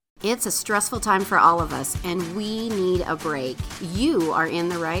It's a stressful time for all of us, and we need a break. You are in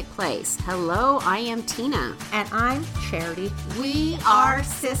the right place. Hello, I am Tina. And I'm Charity. We are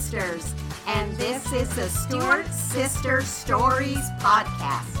sisters, and this is the Stewart Sisters Stories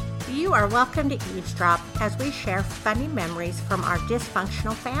podcast. You are welcome to eavesdrop as we share funny memories from our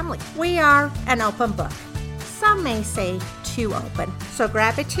dysfunctional family. We are an open book. Some may say too open. So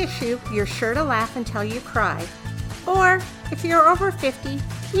grab a tissue. You're sure to laugh until you cry. Or if you're over 50,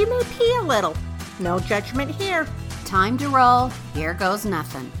 you may pee a little. No judgment here. Time to roll. Here goes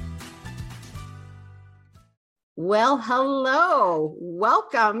nothing. Well, hello.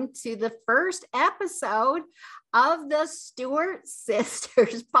 Welcome to the first episode of the Stewart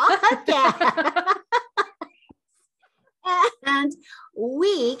Sisters podcast. And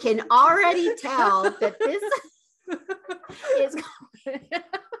we can already tell that this is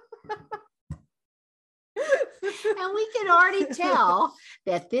and we can already tell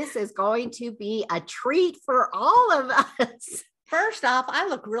that this is going to be a treat for all of us. First off, I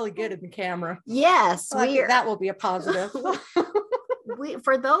look really good in the camera. Yes, that will be a positive.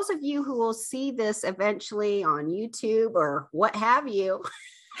 For those of you who will see this eventually on YouTube or what have you,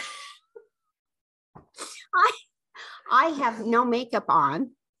 I have no makeup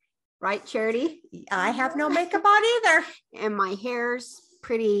on, right, Charity? I have no makeup on either. And my hair's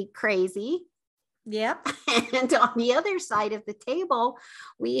pretty crazy. Yep. And on the other side of the table,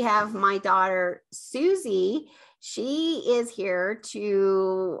 we have my daughter, Susie. She is here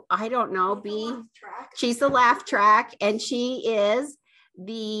to, she's the laugh track, and she is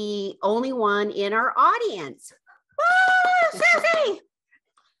the only one in our audience. Woo, Susie!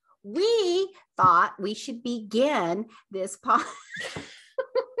 We thought we should begin this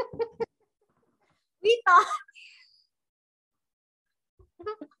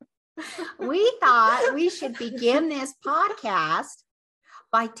We thought we should begin this podcast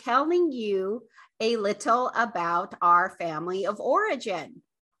by telling you a little about our family of origin.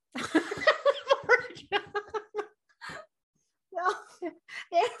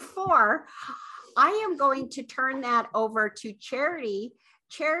 Therefore, I am going to turn that over to Charity.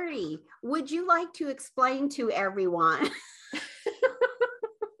 Charity, would you like to explain to everyone?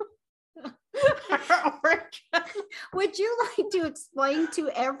 Would you like to explain to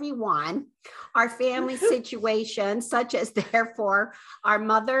everyone our family situation, such as therefore our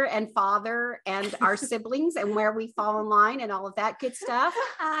mother and father and our siblings and where we fall in line and all of that good stuff?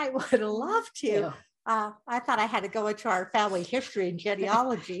 I would love to. I thought I had to go into our family history and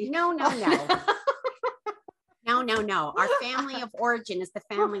genealogy. No. No. Our family of origin is the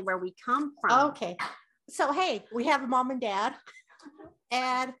family where we come from. Okay. So, hey, we have a mom and dad,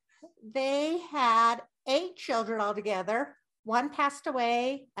 and they had 8 children altogether. One passed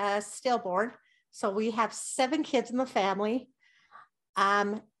away, stillborn. So we have 7 kids in the family.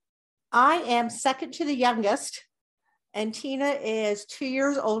 I am second to the youngest, and Tina is 2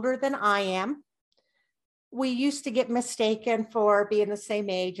 years older than I am. We used to get mistaken for being the same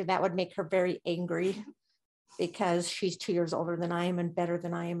age, and that would make her very angry because she's 2 years older than I am and better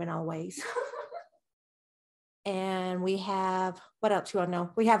than I am in all ways. And we have, what else you want to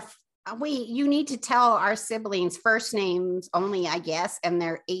know? You need to tell our siblings first names only, I guess, and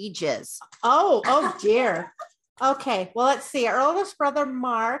their ages. Oh dear. Okay. Well, let's see. Our oldest brother,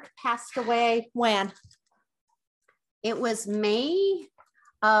 Mark, passed away when? It was May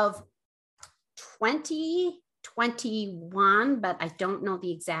of 2021, but I don't know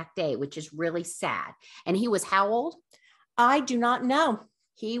the exact day, which is really sad. And he was how old? I do not know.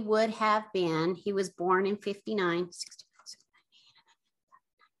 He would have been, he was born in 59,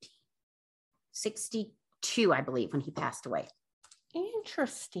 62, I believe, when he passed away.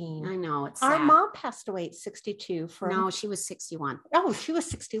 Interesting. I know, it's Our sad. mom passed away at 62. No, she was 61. Oh, she was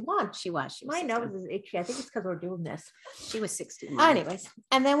 61. She was My nose is itchy. I think it's because we're doing this. She was 61. Anyways,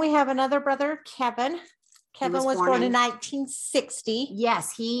 and then we have another brother, Kevin. Kevin was born in 1960.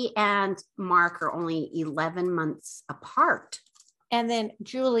 Yes, he and Mark are only 11 months apart. And then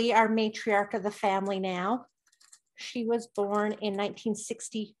Julie, our matriarch of the family now, she was born in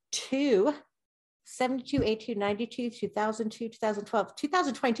 1962, 72, 82, 92, 2002, 2012,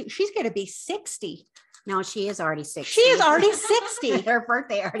 2022. She's going to be 60. No, she is already 60. She is already 60. Her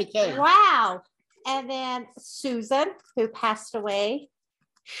birthday already came. Wow. And then Susan, who passed away,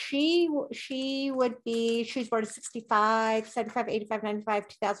 she was born in 65, 75, 85, 95,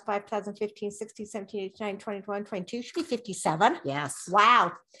 2005, 2015, 16, 17, 89, 21, 22. She'll be 57. Yes.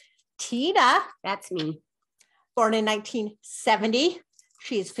 Wow. Tina. That's me. Born in 1970.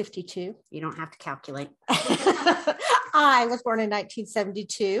 She is 52. You don't have to calculate. I was born in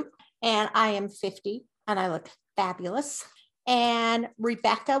 1972 and I am 50 and I look fabulous. And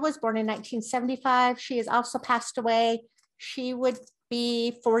Rebecca was born in 1975. She has also passed away. She would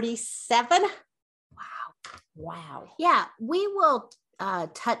be 47. Wow. Yeah, we will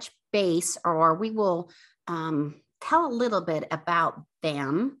touch base, or we will tell a little bit about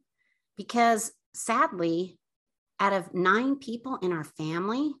them, because sadly, out of 9 people in our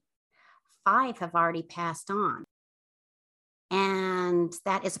family, 5 have already passed on. And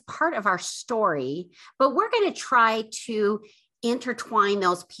that is part of our story, but we're going to try to intertwine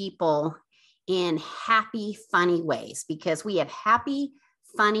those people in happy, funny ways, because we have happy,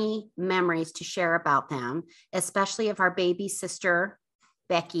 funny memories to share about them, especially of our baby sister,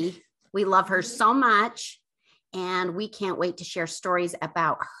 Becky. We love her so much, and we can't wait to share stories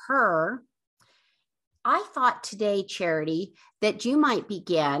about her. I thought today, Charity, that you might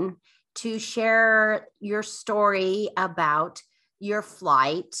begin to share your story about your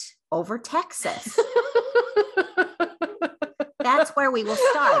flight over Texas. That's where we will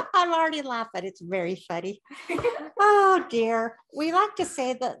start. I'm already laughing. It's very funny. Oh dear. We like to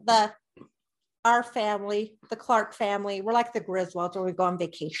say that our family, the Clark family, we're like the Griswolds when we go on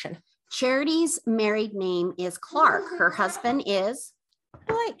vacation. Charity's married name is Clark. Her husband is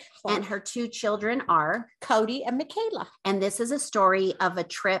Blake. And her 2 children are Cody and Michaela. And this is a story of a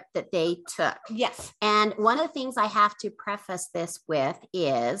trip that they took. Yes. And one of the things I have to preface this with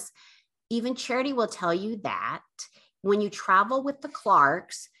is, even Charity will tell you that when you travel with the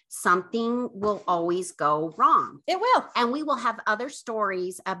Clarks, something will always go wrong. It will. And we will have other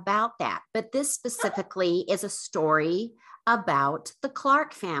stories about that. But this specifically is a story about the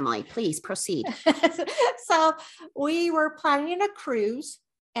Clark family. Please proceed. So we were planning a cruise,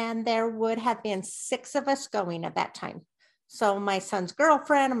 and there would have been 6 of us going at that time. So my son's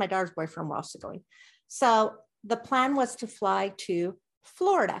girlfriend and my daughter's boyfriend were also going. So the plan was to fly to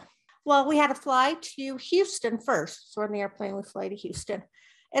Florida. Well, we had to fly to Houston first. So on the airplane, we fly to Houston.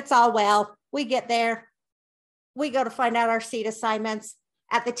 It's all well. We get there. We go to find out our seat assignments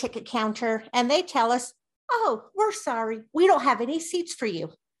at the ticket counter, and they tell us, "Oh, we're sorry. We don't have any seats for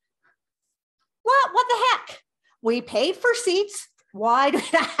you." What the heck? We paid for seats. Why do we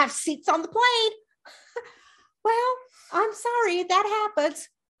not have seats on the plane? Well, I'm sorry. That happens.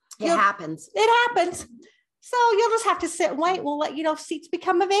 It happens. It happens. So you'll just have to sit and wait. We'll let you know if seats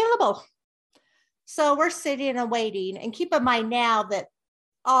become available. So we're sitting and waiting. And keep in mind now that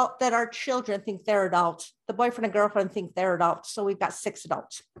our children think they're adults. The boyfriend and girlfriend think they're adults. So we've got 6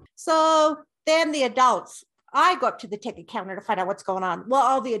 adults. So then the adults, I go up to the ticket counter to find out what's going on. Well,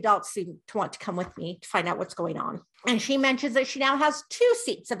 all the adults seem to want to come with me to find out what's going on. And she mentions that she now has 2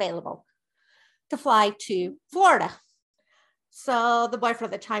 seats available to fly to Florida. So the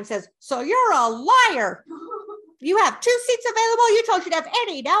boyfriend at the time says, "So you're a liar. You have 2 seats available. You told you to have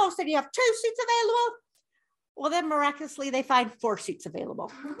any. Now said you have 2 seats available." Well, then miraculously, they find 4 seats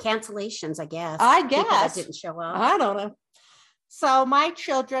available. Cancellations, I guess. I People guess. that didn't show up. I don't know. So my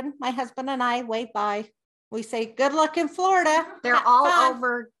children, my husband and I wave by. We say, "Good luck in Florida." They're all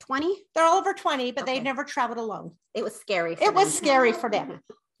over 20? They're all over 20, but Okay. they never traveled alone. It was scary. It was scary for them.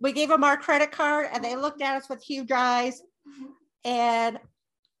 We gave them our credit card, and they looked at us with huge eyes. And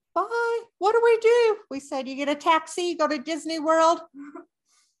bye. What do? We said, "You get a taxi, you go to Disney World,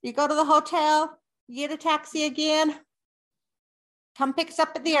 you go to the hotel, you get a taxi again, come pick us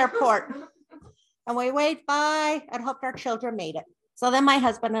up at the airport." And we wait by and hoped our children made it. So then my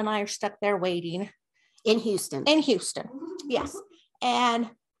husband and I are stuck there waiting. In Houston. Yes. And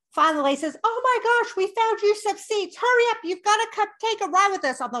finally says, "Oh my gosh, we found you some seats. Hurry up. You've got to come take a ride with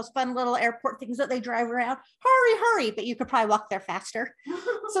us on those fun little airport things that they drive around. Hurry. But you could probably walk there faster."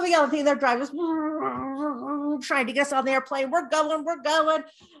 So we got to their drivers trying to get us on the airplane. We're going.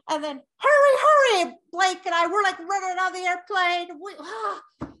 And then hurry. Blake and I, we're like running on the airplane.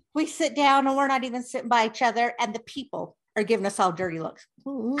 We sit down, and we're not even sitting by each other. And the people are giving us all dirty looks.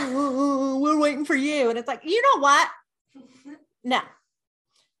 "We're waiting for you." And it's like, you know what? No.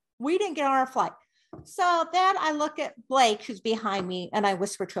 We didn't get on our flight. So then I look at Blake, who's behind me, and I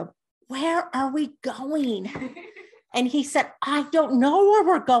whisper to him, "Where are we going?" And he said, "I don't know where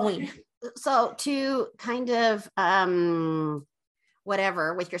we're going." So to kind of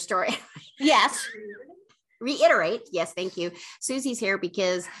whatever with your story. Yes. Reiterate. Yes, thank you. Susie's here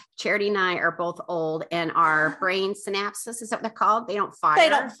because Charity and I are both old, and our brain synapses, is that what they're called? They don't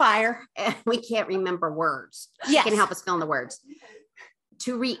fire. And we can't remember words. Yes. She can help us fill in the words.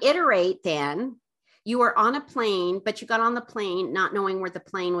 To reiterate, then, you were on a plane, but you got on the plane not knowing where the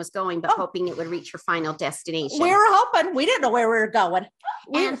plane was going, but hoping it would reach your final destination. We were hoping. We didn't know where we were going.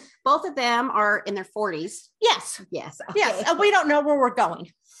 And both of them are in their 40s. Yes. Yes. Okay. Yes. And we don't know where we're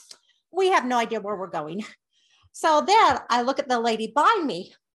going. We have no idea where we're going. So then I look at the lady by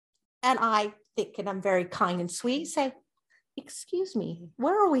me and I, thinking I'm very kind and sweet, say, excuse me,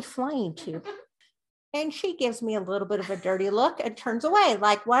 where are we flying to? And she gives me a little bit of a dirty look and turns away.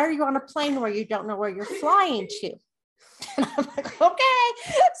 Like, why are you on a plane where you don't know where you're flying to? And I'm like, okay.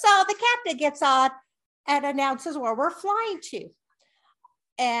 So the captain gets on and announces where we're flying to.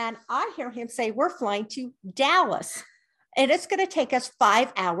 And I hear him say, we're flying to Dallas. And it's going to take us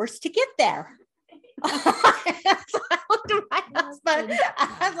 5 hours to get there. So I looked at my husband.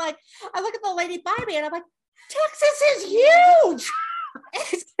 I look at the lady by me and I'm like, Texas is huge.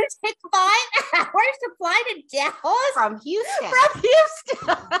 It's going to take 5 hours to fly to Dallas From Houston. From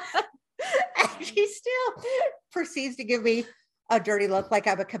Houston. And she still proceeds to give me a dirty look like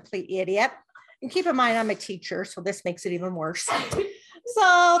I'm a complete idiot. And keep in mind, I'm a teacher, so this makes it even worse.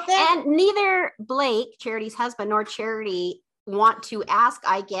 So then, and neither Blake, Charity's husband, nor Charity want to ask,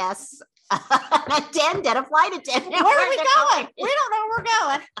 I guess, an attendant, a flight attendant. Where are we going? We don't know where we're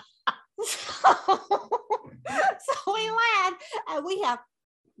going. So we land and we have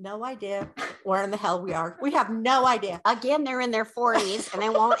no idea where in the hell we are. We have no idea. Again, they're in their 40s and they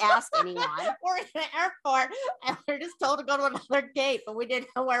won't ask anyone. We're in the airport and we're just told to go to another gate, but we didn't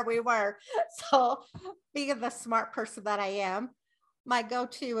know where we were. So being the smart person that I am, my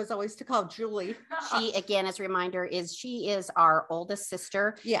go-to is always to call Julie. She, again, as a reminder, she is our oldest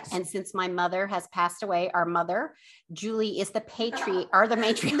sister. Yes. And since my mother has passed away, our mother, Julie, is the matriarch. The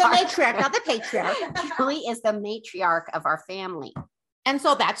matriarch, not the patriarch. Julie is the matriarch of our family. And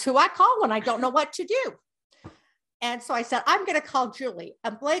so that's who I call when I don't know what to do. And so I said, I'm going to call Julie.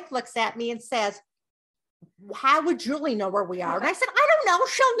 And Blake looks at me and says, how would Julie know where we are? And I said, I don't know.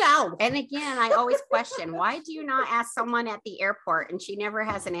 She'll know. And again, I always question, why do you not ask someone at the airport? And she never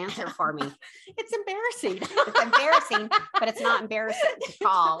has an answer for me. It's embarrassing. It's embarrassing, but it's not embarrassing to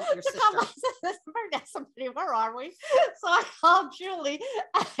call your sister. Where are we? So I called Julie.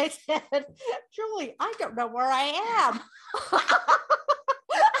 And I said, Julie, I don't know where I am.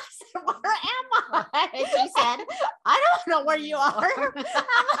 I said, where am I? And she said, I don't know where you are. How am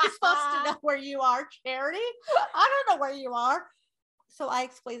I supposed to know where you are, Charity? I don't know where you are. So I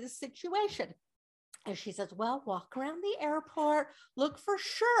explained the situation. And she says, well, walk around the airport, look for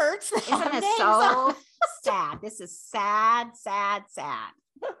shirts. Isn't it so sad? This is sad, sad, sad.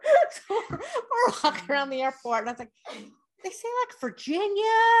 So we're walking around the airport and I was like, they say like Virginia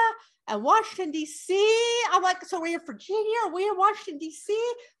and Washington, D.C. I'm like, so we're in Virginia? Are we in Washington, D.C.?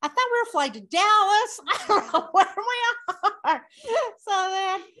 I thought we were flying to Dallas. I don't know where we are. So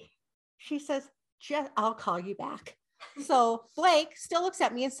then she says, I'll call you back. So Blake still looks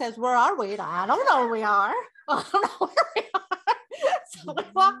at me and says, where are we? And I don't know where we are. I don't know where we are. So we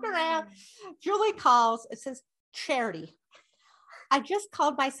walk around. Julie calls. It says, Charity, I just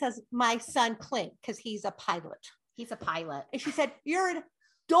called my son Clint because he's a pilot. He's a pilot. And she said, you're in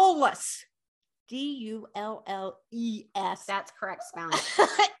Dulles. Dulles. That's correct spelling.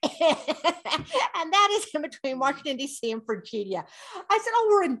 And that is in between Washington, D.C. and Virginia. I said, oh,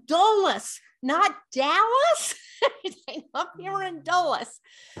 we're in Dulles, not Dallas. Up here, we're in Dulles.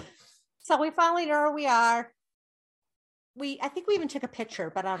 So we finally know where we are. I think we even took a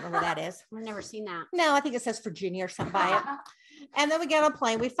picture, but I don't know where that is. I've never seen that. No, I think it says Virginia or something by it. And then we get on a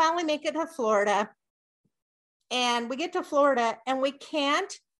plane. We finally make it to Florida. And we get to Florida and we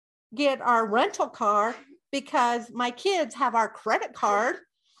can't get our rental car because my kids have our credit card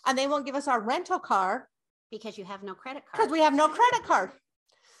and they won't give us our rental car. Because you have no credit card. Because we have no credit card.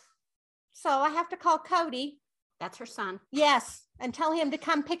 So I have to call Cody. That's her son. Yes. And tell him to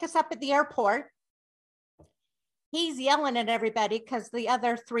come pick us up at the airport. He's yelling at everybody because the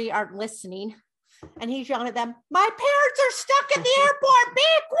other 3 aren't listening. And he's yelling at them, my parents are stuck at the airport. Be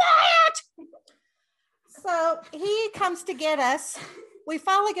quiet. So he comes to get us. We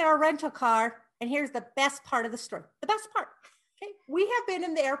finally get our rental car. And here's the best part of the story. The best part. Okay. We have been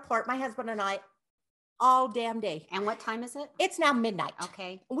in the airport, my husband and I, all damn day. And what time is it? It's now midnight.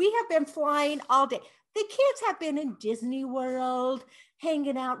 Okay. We have been flying all day. The kids have been in Disney World,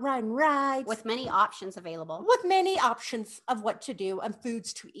 hanging out, riding rides. With many options available. With many options of what to do and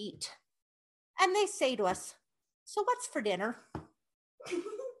foods to eat. And they say to us, so what's for dinner?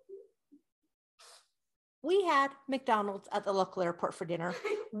 We had McDonald's at the local airport for dinner.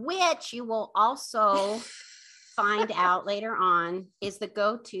 Which you will also find out later on is the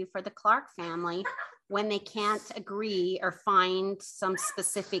go-to for the Clark family when they can't agree or find some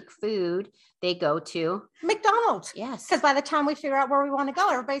specific food. They go to McDonald's. Yes. Because by the time we figure out where we want to go,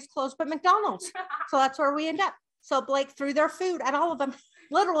 everybody's closed but McDonald's. So that's where we end up. So Blake threw their food at all of them.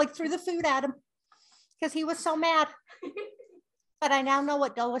 Literally threw the food at him because he was so mad. But I now know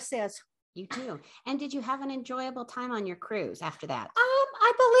what Dulles is. You do. And did you have an enjoyable time on your cruise after that?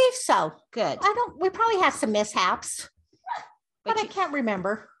 I believe so. Good. We probably had some mishaps, but I can't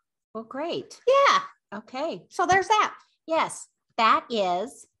remember. Well, great. Yeah. Okay. So there's that. Yes, that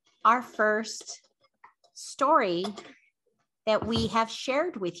is our first story that we have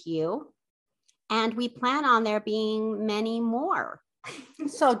shared with you. And we plan on there being many more.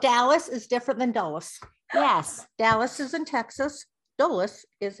 So Dallas is different than Dulles. Yes. Dallas is in Texas. Dulles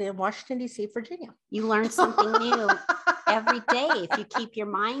is in Washington, D.C., Virginia. You learn something new every day. If you keep your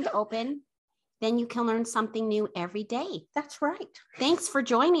mind open, then you can learn something new every day. That's right. Thanks for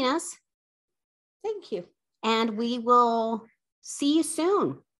joining us. Thank you. And we will see you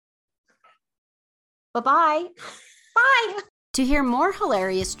soon. Bye-bye. Bye. To hear more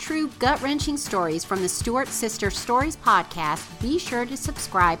hilarious, true, gut-wrenching stories from the Stewart Sisters Stories podcast, be sure to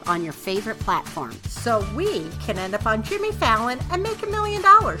subscribe on your favorite platform. So we can end up on Jimmy Fallon and make $1 million.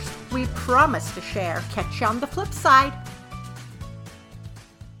 We promise to share. Catch you on the flip side.